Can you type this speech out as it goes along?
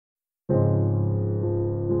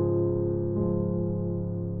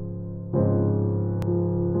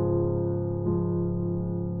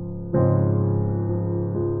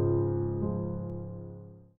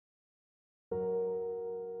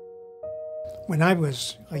When I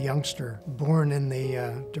was a youngster, born in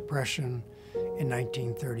the Depression in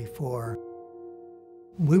 1934,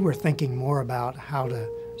 we were thinking more about how to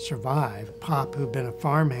survive. Pop, who'd been a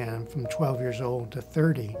farmhand from 12 years old to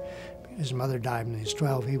 30, his mother died when he was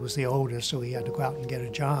 12. He was the oldest, so he had to go out and get a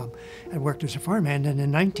job and worked as a farmhand. And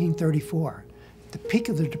in 1934, at the peak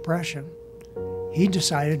of the Depression, he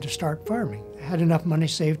decided to start farming. Had enough money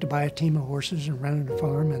saved to buy a team of horses and rented a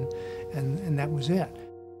farm, and that was it.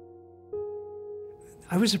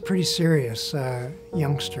 I was a pretty serious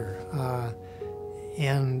youngster,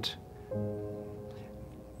 and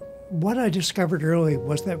what I discovered early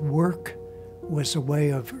was that work was a way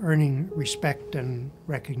of earning respect and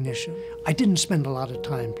recognition. I didn't spend a lot of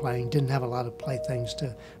time playing, didn't have a lot of playthings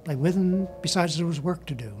to play with, and besides there was work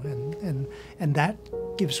to do, and that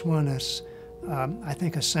gives one I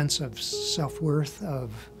think a sense of self-worth,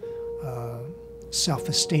 of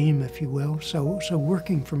self-esteem, if you will. So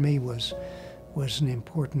working for me was an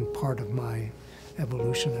important part of my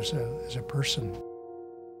evolution as a person.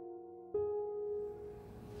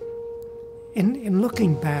 In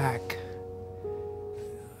looking back,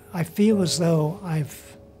 I feel as though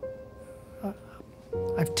I've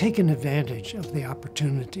taken advantage of the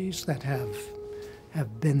opportunities that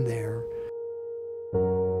have been there.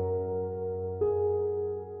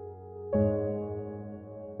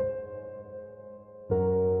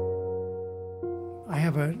 I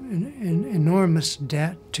have an enormous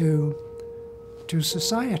debt to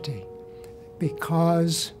society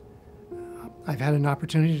because I've had an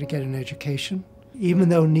opportunity to get an education, even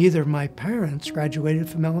though neither of my parents graduated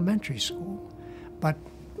from elementary school. But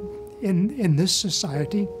in this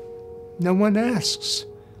society, no one asks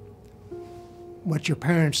what your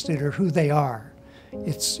parents did or who they are.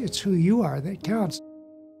 It's who you are that counts.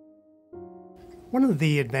 One of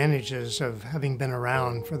the advantages of having been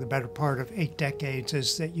around for the better part of 8 decades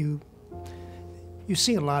is that you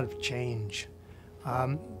see a lot of change.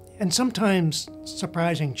 And sometimes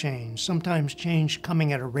surprising change, sometimes change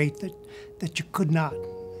coming at a rate that you could not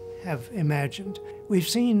have imagined. We've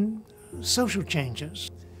seen social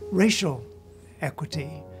changes, racial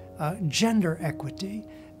equity, gender equity,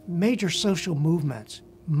 major social movements.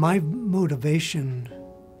 My motivation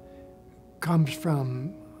comes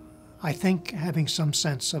from, I think, having some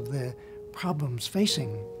sense of the problems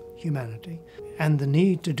facing humanity and the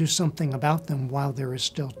need to do something about them while there is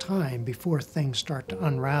still time before things start to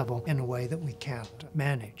unravel in a way that we can't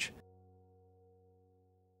manage.